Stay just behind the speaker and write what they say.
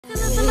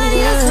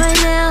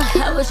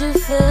what you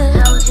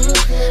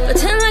feel.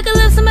 Pretend like I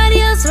love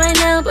somebody else right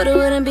now, but it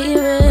wouldn't be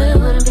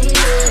real.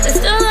 There's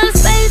still a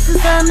space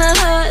inside my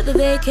heart that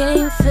they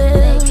can't fill.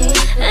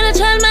 And I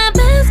tried my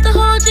best to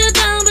hold you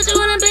down, but you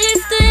wouldn't be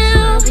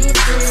still.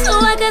 So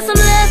I guess I'm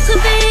left to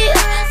be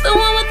the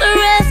one with the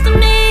rest of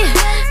me.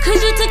 Could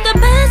you take the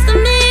best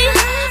of me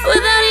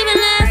without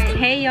even asking?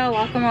 Hey y'all,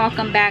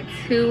 welcome back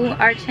to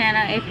our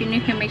channel. If you're new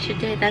here, make sure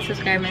to hit that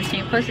subscribe and turn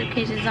your post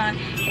notifications on.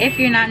 If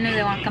you're not new,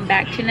 then welcome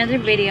back to another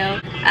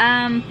video.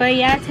 But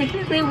yeah,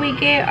 technically we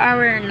get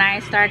our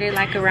night started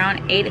like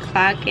around 8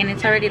 o'clock, and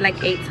it's already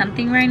like 8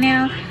 something right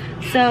now.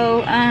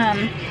 So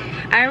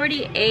I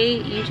already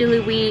ate. Usually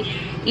we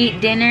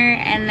eat dinner,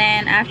 and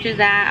then after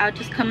that I'll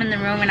just come in the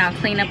room and I'll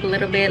clean up a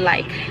little bit.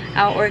 Like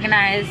I'll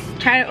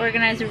try to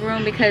organize the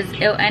room because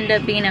it'll end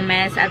up being a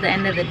mess at the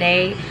end of the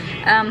day.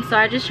 So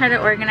I just try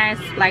to organize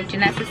like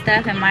Janessa's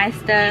stuff and my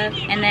stuff,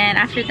 and then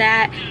after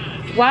that,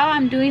 while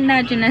I'm doing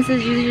that,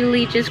 Janessa's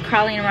usually just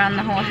crawling around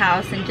the whole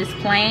house and just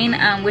playing,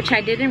 which I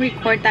didn't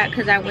record that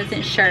because I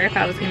wasn't sure if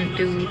I was gonna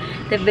do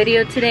the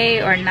video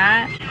today or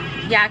not.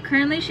 Yeah,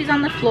 currently she's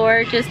on the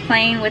floor just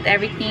playing with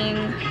everything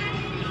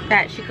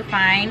that she could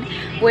find,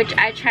 which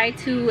I try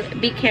to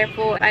be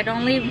careful. I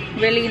don't leave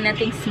really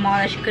nothing small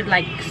that she could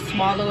like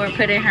swallow or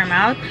put in her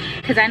mouth,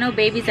 because I know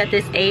babies at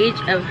this age,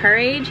 of her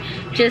age,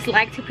 just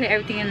like to put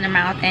everything in their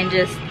mouth and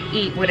just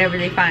eat whatever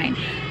they find.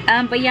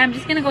 But yeah, I'm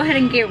just gonna go ahead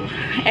and get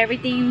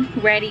everything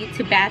ready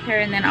to bath her,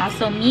 and then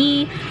also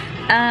me.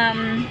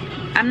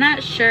 I'm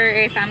not sure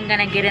if I'm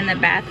gonna get in the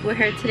bath with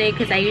her today,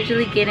 because I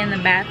usually get in the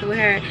bath with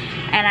her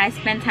and I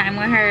spend time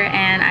with her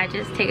and I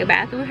just take a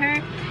bath with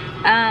her.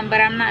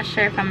 But I'm not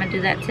sure if I'm gonna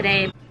do that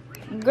today.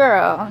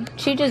 Girl,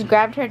 she just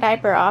grabbed her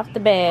diaper off the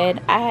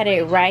bed. I had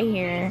it right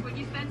here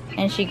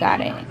and she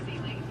got it.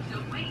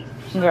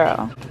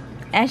 Girl.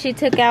 And she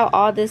took out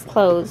all this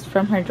clothes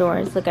from her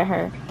drawers. Look at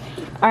her.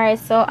 Alright,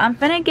 so I'm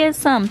gonna get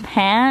some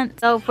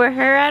pants. So for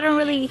her, I don't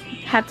really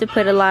have to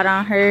put a lot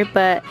on her,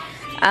 but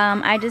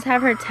I just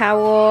have her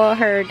towel,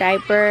 her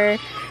diaper,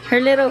 her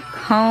little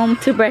comb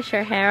to brush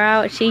her hair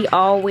out. She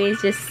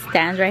always just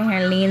stands right here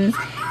and leans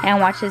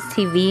and watches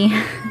TV.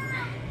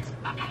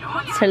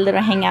 It's her little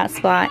hangout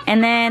spot.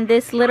 And then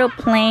this little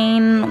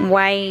plain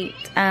white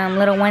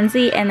little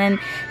onesie, and then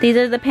these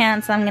are the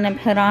pants I'm gonna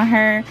put on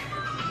her,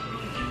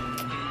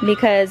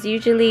 because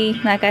usually,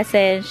 like I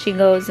said, she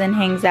goes and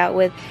hangs out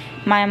with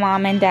my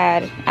mom and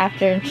dad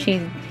after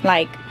she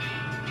like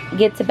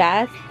gets a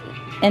bath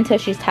until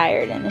she's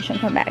tired, and then she'll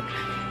come back.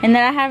 And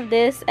then I have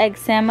this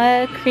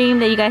eczema cream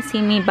that you guys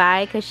see me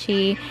buy because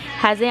she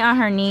has it on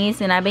her knees,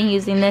 and I've been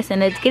using this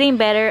and it's getting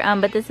better.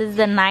 But this is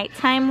the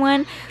nighttime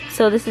one,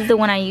 so this is the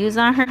one I use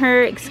on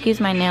her. Excuse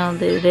my nail,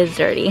 it is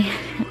dirty.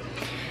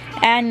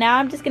 And now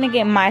I'm just gonna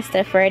get my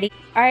stuff ready.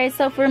 Alright,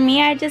 so for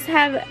me, I just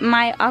have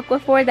my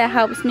Aquaphor that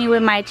helps me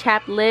with my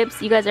chapped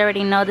lips. You guys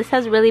already know this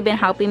has really been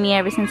helping me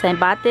ever since I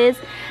bought this.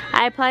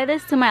 I apply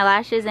this to my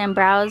lashes and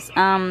brows.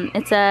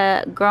 It's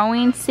a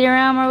growing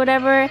serum or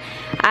whatever.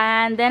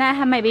 And then I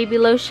have my baby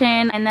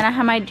lotion, and then I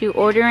have my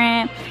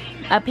deodorant,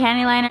 a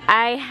panty liner.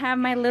 I have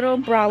my little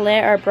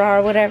bralette or bra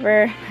or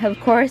whatever, of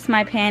course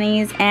my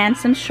panties, and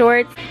some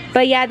shorts.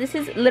 But yeah, this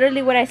is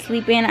literally what I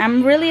sleep in.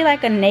 I'm really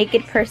like a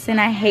naked person.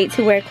 I hate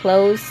to wear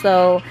clothes,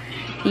 so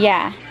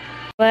yeah.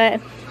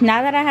 But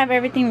now that I have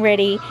everything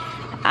ready,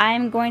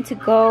 I'm going to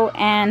go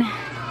and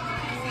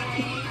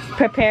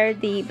prepare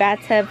the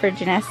bathtub for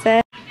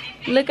Janessa.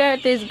 Look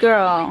at this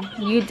girl.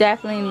 You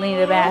definitely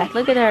need a bath.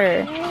 Look at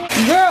her.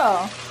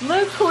 Girl,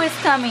 look who is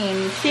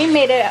coming. She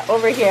made it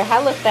over here.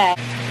 How look that?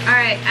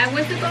 Alright, I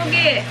went to go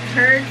get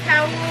her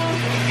towel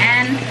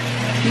and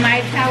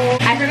my towel.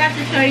 I forgot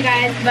to show you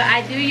guys, but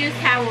I do use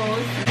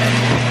towels.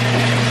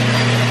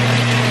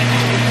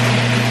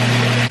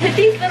 Put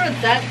these little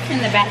ducks in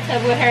the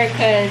bathtub with her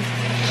because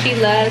she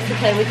loves to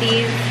play with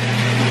these.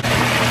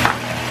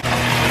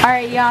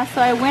 Alright y'all,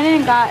 so I went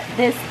and got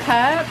this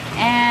cup,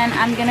 and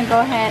I'm gonna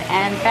go ahead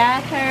and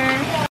bath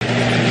her.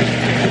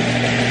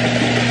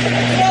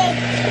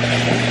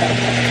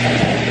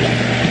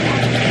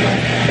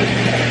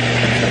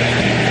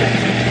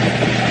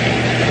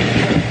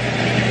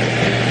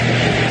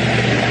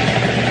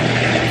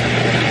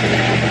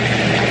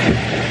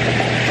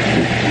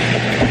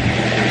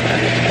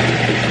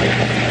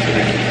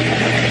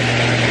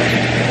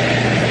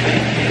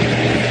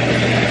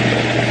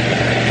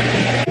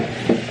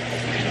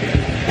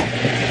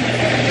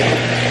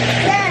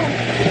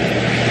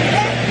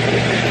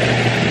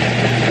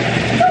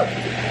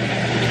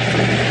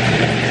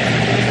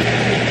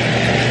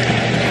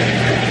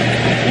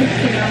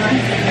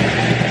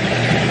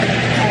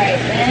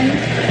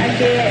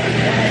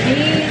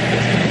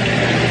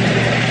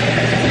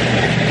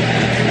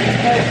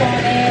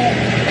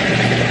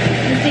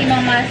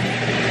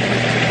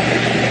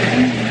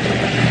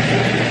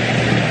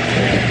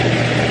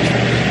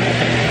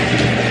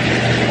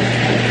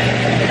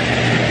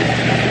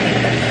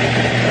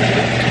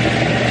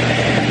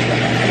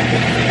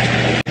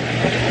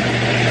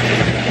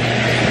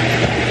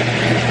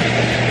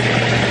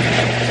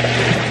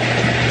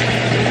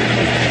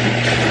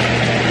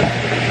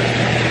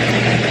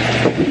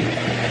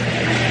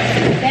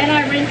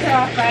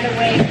 right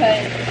away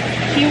because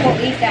she will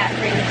eat that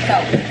freaking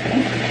soap.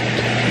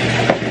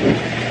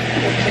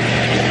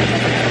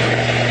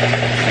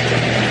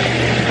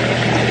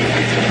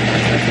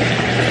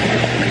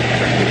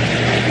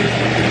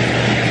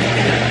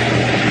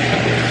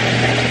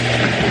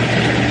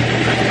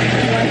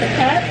 You want the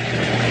cup?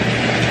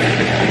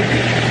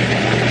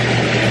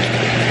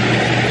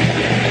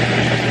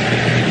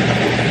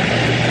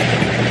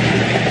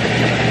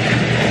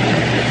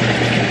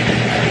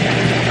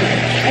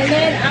 And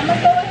then I'm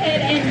gonna go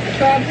ahead and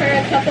scrub her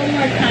a couple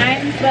more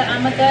times, but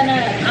I'm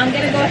gonna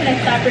go ahead and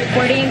stop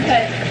recording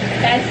because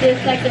that's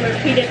just like the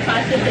repeated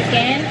process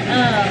again.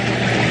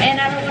 And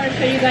I don't want to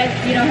show you guys,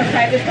 you know, her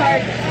private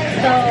part.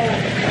 So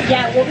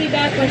yeah, we'll be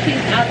back when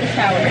she's out the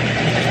shower.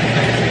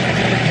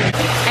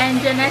 And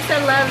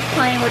Janessa loves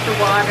playing with the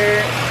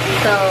water,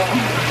 so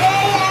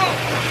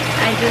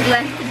I just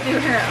let her do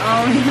her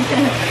own.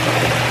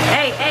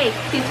 Hey,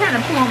 she's trying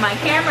to pull my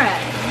camera,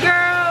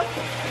 girl.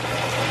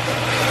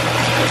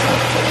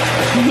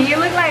 You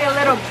look like a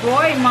little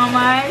boy,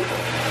 mama.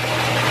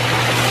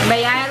 But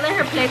yeah, I let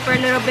her play for a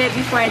little bit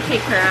before I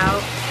take her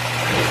out.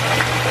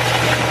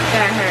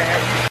 Got her.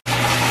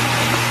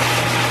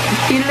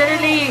 She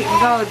literally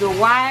goes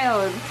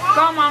wild.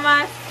 Go,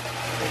 mama.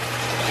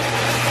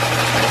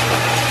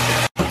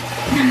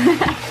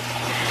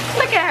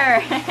 Look at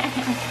her.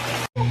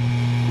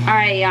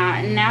 Alright,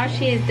 y'all. Now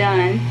she is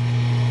done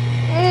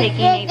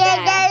taking a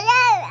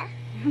bath.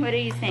 What are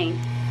you saying?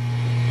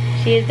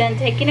 She is done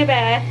taking a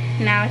bath.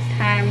 Now it's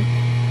time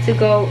to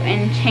go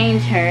and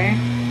change her.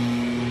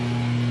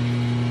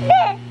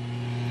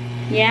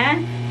 Yeah?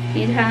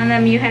 You telling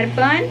them you had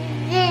fun?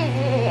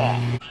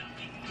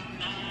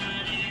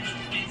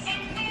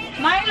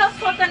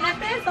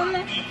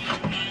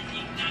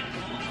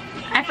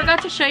 I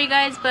forgot to show you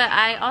guys, but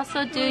I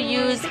also do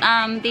use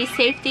these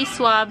safety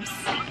swabs,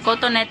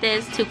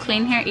 cotonetes, to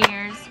clean her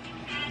ears.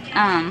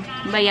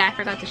 But yeah, I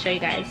forgot to show you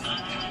guys.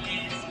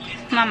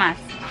 Mamas,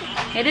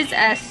 it is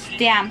a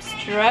damn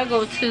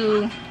struggle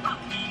to...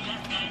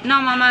 No,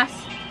 mamas.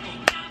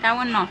 That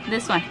one, no.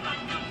 This one.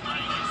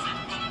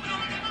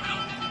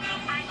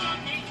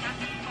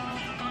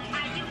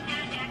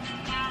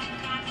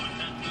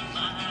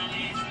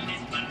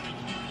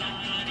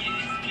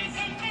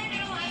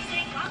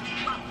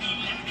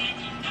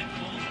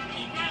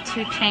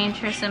 To change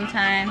her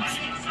sometimes.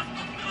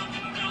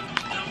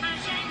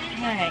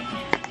 Alright.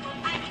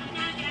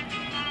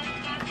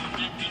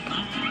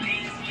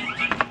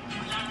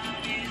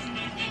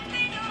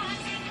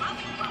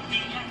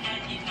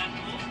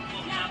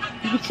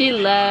 She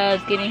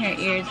loves getting her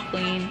ears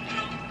clean.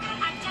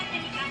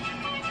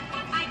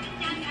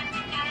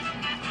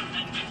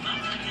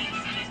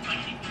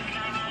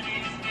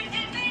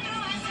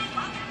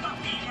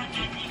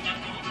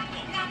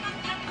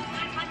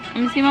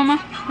 Let me see, mama.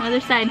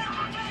 Other side.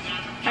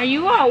 Are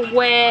you all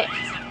wet?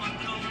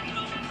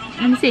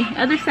 Let me see.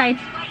 Other side.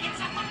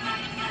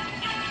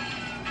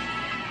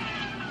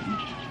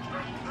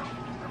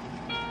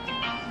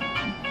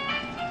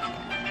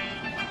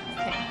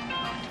 Okay.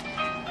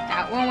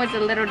 That one was a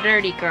little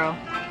dirty, girl.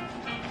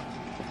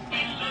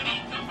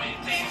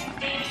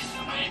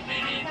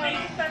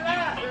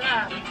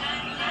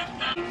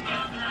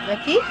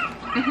 ¿Aquí?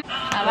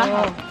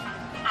 Abajo.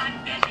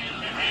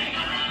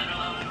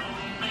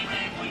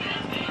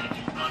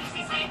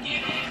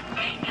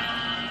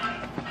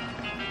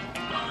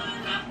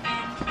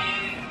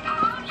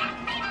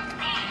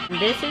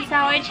 This is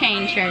how I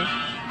change her.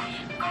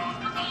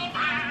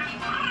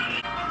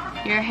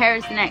 Your hair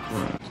is next.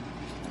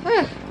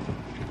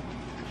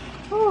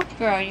 Ooh,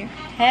 girl, you're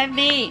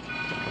heavy.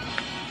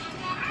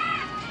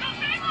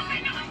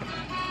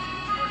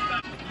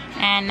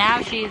 And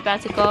now she's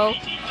about to go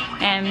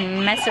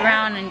and mess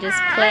around and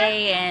just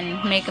play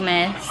and make a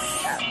mess.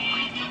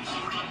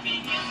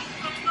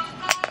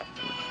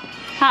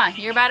 Huh,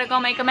 you're about to go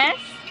make a mess?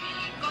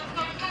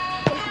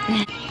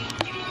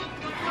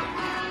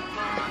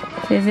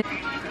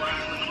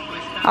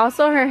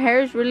 Also, her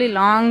hair is really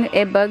long.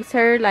 It bugs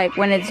her, like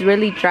when it's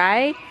really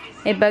dry,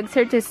 it bugs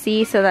her to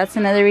see, so that's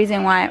another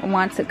reason why I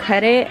want to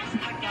cut it.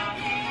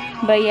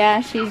 But yeah,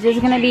 she's just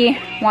gonna be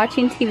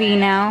watching TV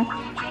now.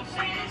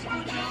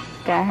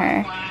 Got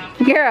her.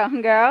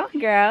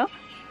 Girl.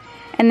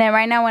 And then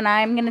right now when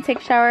I'm gonna take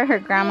a shower, her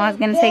grandma's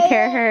gonna take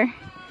care of her.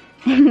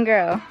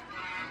 Girl.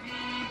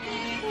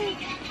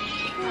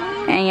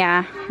 And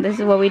yeah, this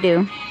is what we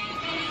do.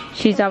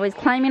 She's always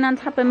climbing on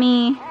top of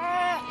me.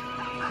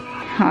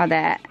 All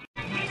that.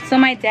 So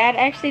my dad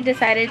actually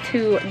decided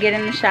to get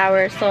in the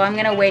shower, so I'm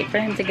gonna wait for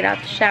him to get out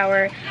the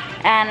shower.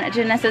 And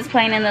Janessa's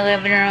playing in the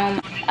living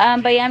room.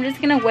 But yeah, I'm just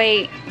gonna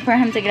wait for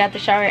him to get out the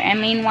shower, and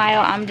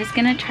meanwhile I'm just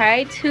gonna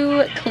try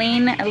to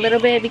clean a little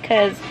bit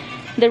because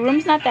the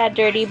room's not that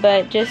dirty,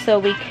 but just so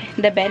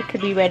the bed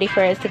could be ready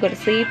for us to go to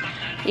sleep,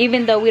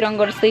 even though we don't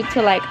go to sleep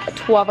till like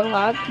 12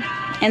 o'clock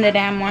in the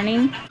damn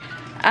morning.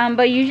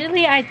 But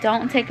usually I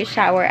don't take a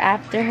shower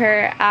after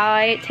her.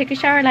 I take a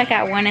shower like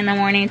at 1 in the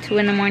morning, 2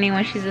 in the morning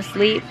when she's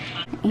asleep.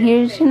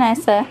 Here's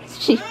Janessa.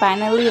 She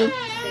finally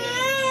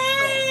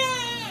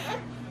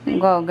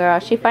Go girl.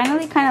 She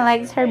finally kind of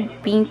likes her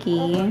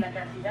binky,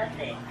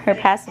 her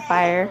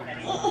pacifier.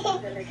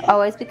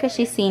 Oh, it's because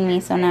she's seen me,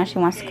 so now she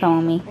wants to come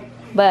with me.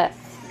 But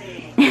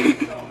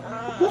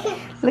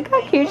look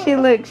how cute she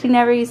looks. She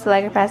never used to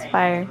like her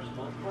pacifier.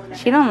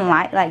 She don't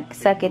like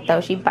suck it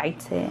though. She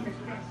bites it.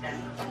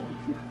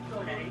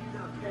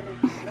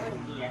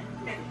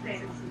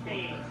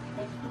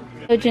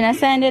 So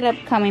Janessa ended up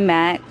coming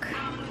back.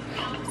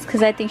 It's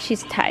because I think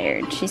she's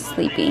tired. She's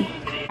sleepy.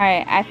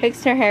 Alright, I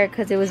fixed her hair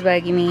because it was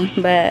bugging me.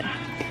 But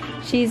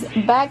she's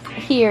back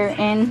here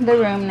in the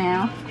room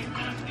now.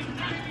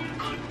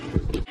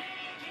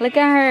 Look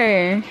at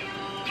her.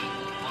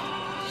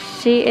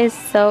 She is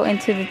so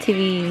into the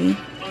TV.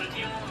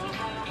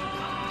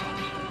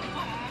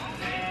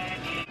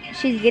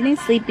 She's getting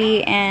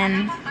sleepy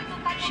and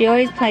she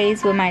always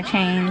plays with my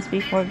chains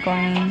before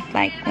going,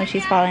 like when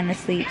she's falling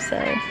asleep.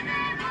 So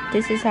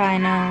this is how I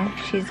know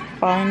she's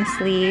falling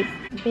asleep.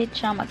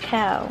 Bitch, I'm a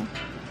cow.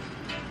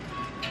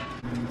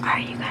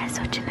 Alright you guys,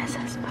 so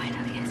Janessa's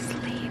finally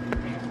asleep.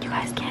 You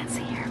guys can't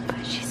see her,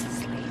 but she's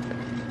asleep.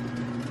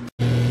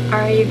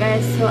 Alright you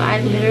guys, so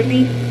I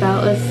literally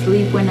fell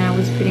asleep when I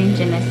was putting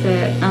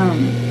Janessa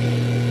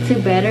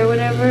to bed or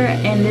whatever,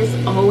 and this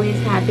always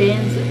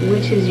happens,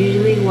 which is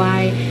usually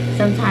why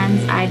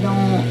sometimes I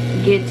don't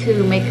get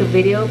to make a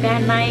video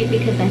that night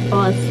because I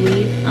fall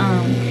asleep.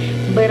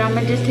 But I'm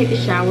gonna just take a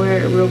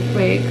shower real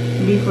quick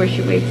before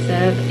she wakes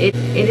up. It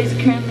is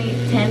currently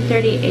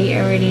 10:38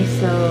 already,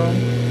 so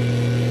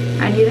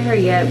I need to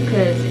hurry up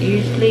because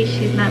usually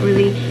she's not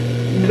really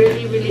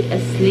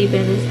asleep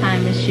at this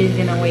time, and she's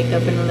gonna wake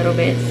up in a little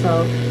bit.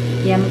 So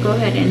yeah, I'm gonna go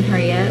ahead and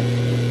hurry up.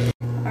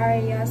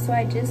 Alright y'all, so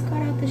I just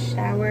got out the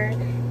shower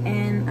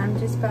and I'm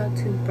just about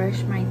to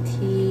brush my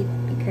teeth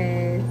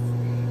because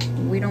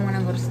we don't want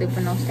to go to sleep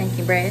with no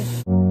stinky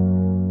breath.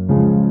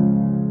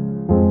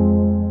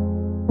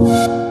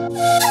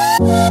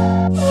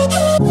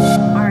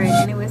 Alright,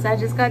 anyways, I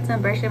just got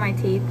done brushing my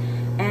teeth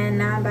and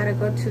now I'm about to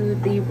go to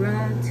the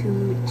room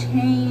to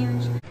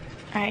change.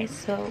 Alright,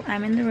 so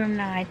I'm in the room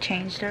now. I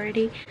changed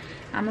already.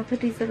 I'm gonna put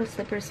these little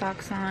slipper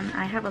socks on.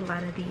 I have a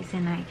lot of these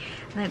and I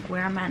like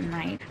wear them at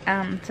night.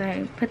 So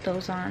I put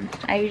those on.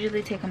 I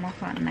usually take them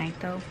off at night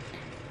though.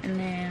 And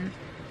then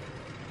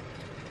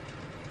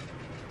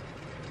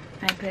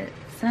I put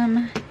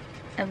some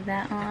of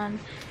that on.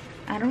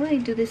 I don't really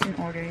do this in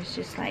order. It's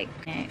just like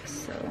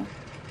next, so.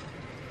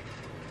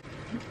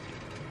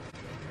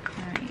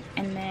 Alright,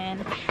 and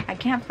then I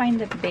can't find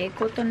the big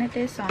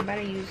cotonetes, so I'm about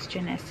to use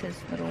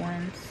Janessa's little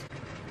ones.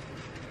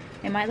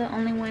 Am I the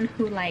only one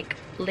who like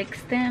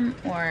licks them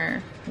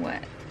or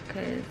what?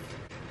 Cause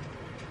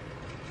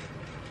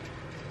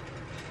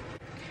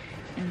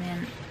and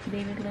then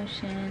baby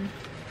lotion.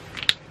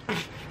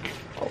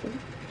 Oh,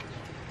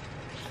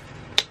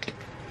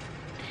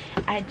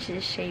 I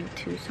just shaved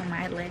too, so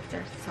my legs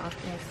are soft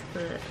as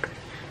fuck.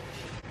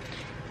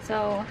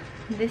 So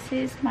this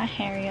is my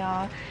hair,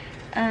 y'all.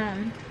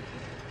 And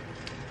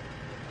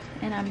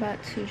I'm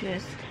about to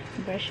just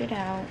brush it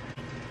out.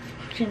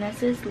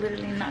 Janessa's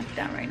literally knocked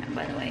out right now,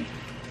 by the way.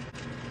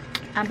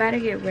 I'm about to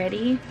get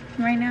ready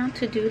right now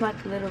to do like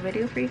a little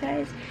video for you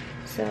guys,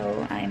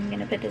 so I'm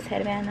gonna put this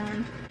headband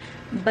on.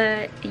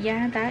 But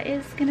yeah, that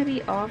is gonna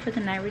be all for the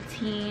night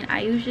routine.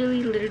 I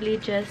usually literally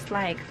just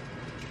like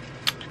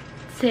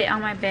sit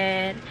on my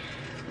bed,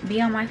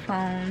 be on my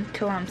phone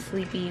till I'm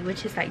sleepy,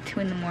 which is like 2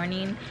 in the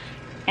morning,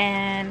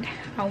 and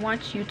I'll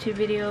watch YouTube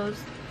videos,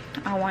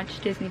 I'll watch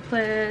Disney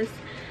Plus,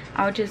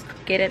 I'll just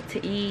get up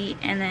to eat.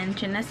 And then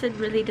Janessa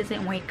really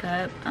doesn't wake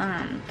up.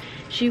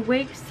 She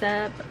wakes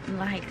up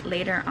like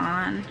later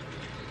on,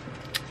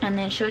 and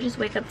then she'll just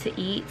wake up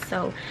to eat.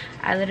 So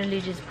I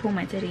literally just pull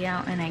my titty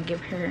out and I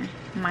give her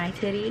my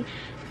titty,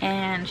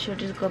 and she'll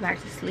just go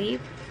back to sleep.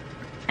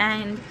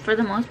 And for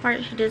the most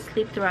part, she does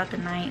sleep throughout the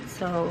night.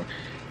 So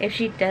if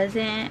she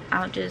doesn't,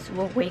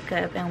 we'll wake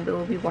up and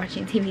we'll be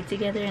watching TV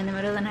together in the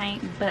middle of the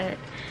night. But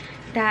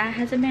that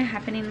hasn't been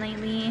happening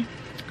lately,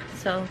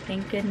 so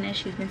thank goodness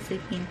she's been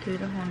sleeping through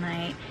the whole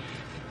night.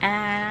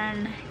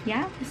 And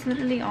yeah, that's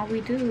literally all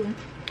we do.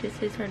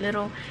 This is her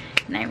little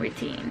night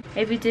routine.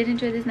 If you did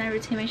enjoy this night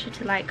routine, make sure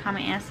to like,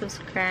 comment, and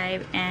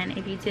subscribe. And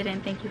if you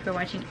didn't, thank you for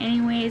watching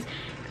anyways.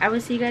 I will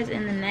see you guys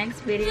in the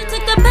next video. You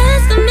took the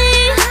best of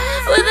me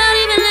without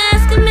even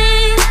asking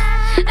me.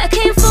 I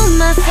can't fool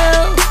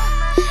myself,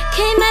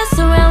 can't mess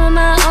around with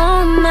my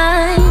own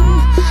mind.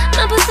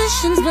 My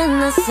position's been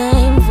the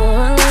same for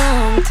a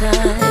long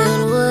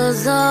time. It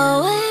was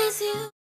always